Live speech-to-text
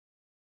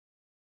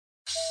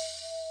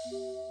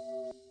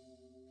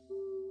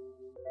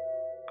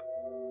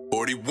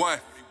31.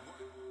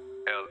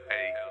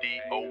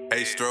 Ladon.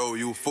 Hey, Stro,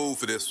 you a fool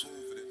for this one.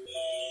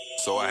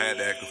 So I had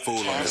to act a fool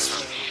on this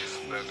one.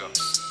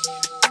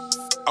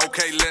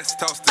 Okay, let's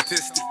talk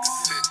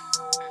statistics.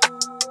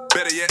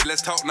 Better yet,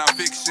 let's talk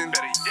non-fiction.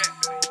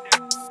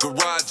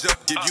 Garage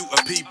up, give you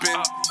a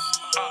peeping.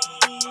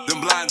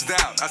 Them blinds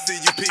down, I see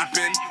you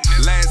peeping.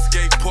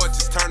 Landscape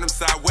porches, turn them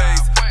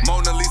sideways.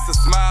 Mona Lisa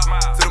smile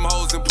to them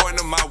hoes and point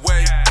them my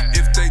way.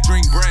 If they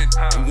drink Brent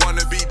and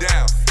wanna be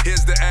down,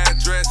 here's the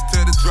address to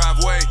the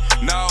driveway.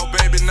 No,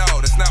 baby, no,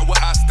 that's not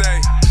where I stay.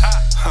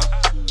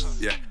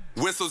 Yeah,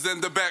 whistles in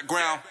the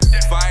background.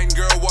 Fine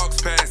girl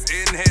walks past,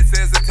 in head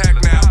says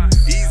attack now.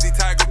 Easy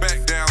tiger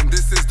back down,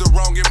 this is the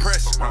wrong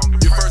impression.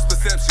 Your first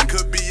perception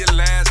could be your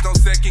last, don't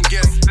second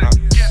guess.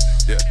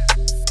 Yeah.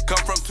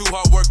 Come from two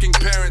hardworking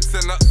parents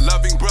and a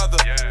loving brother.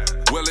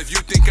 Well, if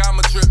you think I'm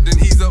a trip, then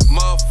he's a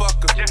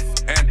motherfucker.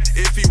 And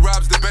if he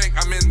robs the bank,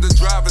 I'm in the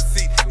driver's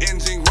seat,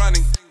 engine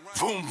running.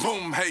 Boom,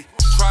 boom, hey,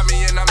 try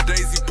me and I'm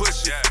Daisy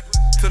pushing.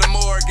 To the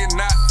morgue and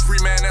not free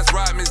man, that's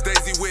right, Miss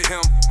Daisy with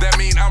him. That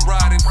mean I'm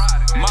riding.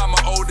 Mama,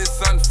 oldest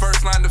son,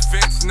 first line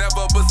defense,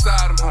 never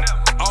beside him.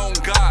 On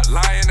God,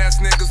 lying ass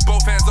niggas,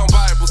 both hands on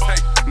Bibles.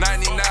 Hey,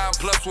 99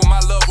 plus with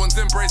my loved ones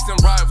embracing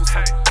rivals.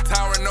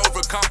 Towering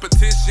over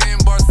competition,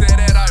 bar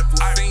said at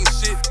Eiffel. Seen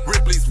shit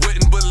Ripley's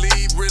wouldn't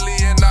believe, really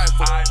an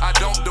Eiffel. I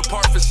don't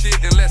depart for shit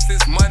unless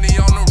it's money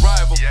on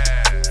arrival.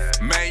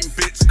 Main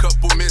bitch,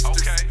 couple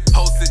misters.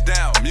 Host it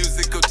down,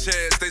 musical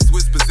chairs, they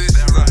switch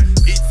positions.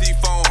 ET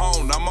phone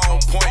home, I'm on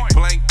point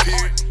blank,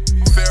 period.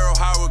 Pharaoh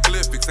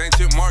hieroglyphics,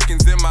 ancient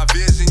markings in my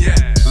vision,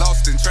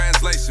 lost in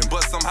translation,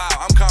 but somehow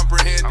I'm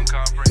comprehending.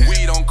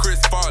 Weed on Chris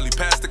Farley,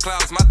 past the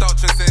clouds, my thought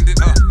transcended.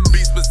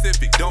 Be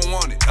specific, don't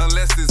want it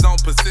unless it's on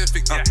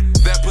Pacific.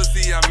 That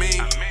pussy, I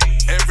mean.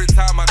 Every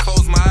time I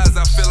close my eyes,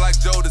 I feel like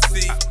Joe to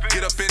see.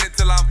 Get up in it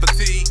till I'm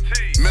fatigued.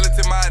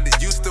 Militant minded,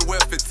 used to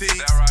wear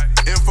fatigue.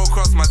 Info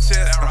cross my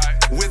chest,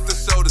 with the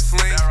shoulder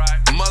sling.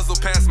 Muzzle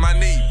past my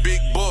knee. Big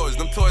boys,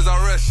 them Toys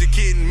R Us, you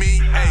kidding me?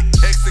 Hey,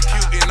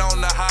 executing on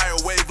the higher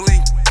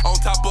wavelength. On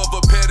top of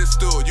a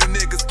pedestal, you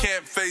niggas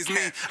can't phase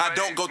me. I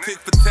don't go tick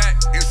for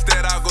tack,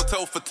 instead I'll go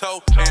toe for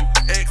toe. And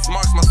X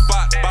marks my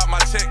spot, bought my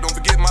check, don't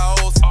forget my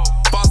O's.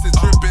 Faucet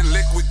dripping,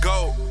 liquid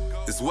gold.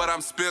 It's what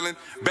I'm spilling.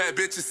 Bad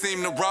bitches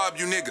seem to rob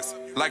you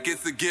niggas like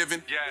it's a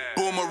given.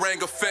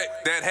 Boomerang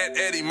effect, that had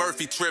Eddie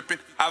Murphy tripping.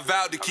 I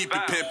vowed to keep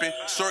it pimping.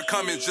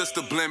 Shortcomings just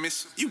a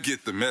blemish. You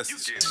get the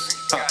message.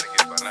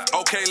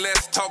 Okay,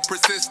 let's talk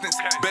persistence.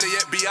 Better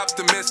yet, be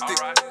optimistic.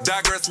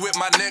 Digress with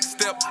my next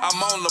step.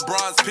 I'm on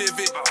LeBron's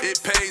pivot. It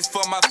pays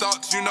for my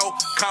thoughts, you know.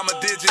 Comma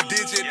digit.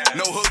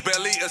 No hook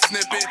belly, a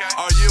snippet.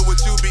 Are you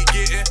what you be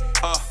getting?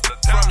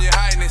 From your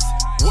highness.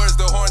 Where's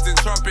the horns and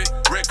trumpet?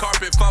 Red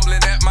carpet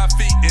fumbling at my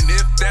feet. And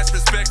if that's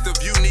perspective,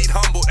 you need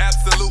humble,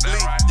 absolutely.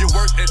 Your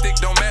work ethic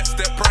don't match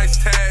that price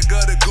tag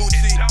of the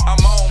Gucci. I'm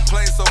on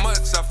plane so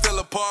much, I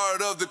feel a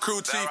part of the crew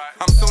chief.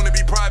 I'm soon to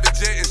be private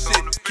jet and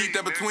shit. Keep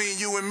that between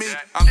you and me.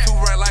 I'm too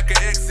right like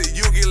an exit.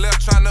 You'll get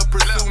left trying to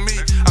pursue me.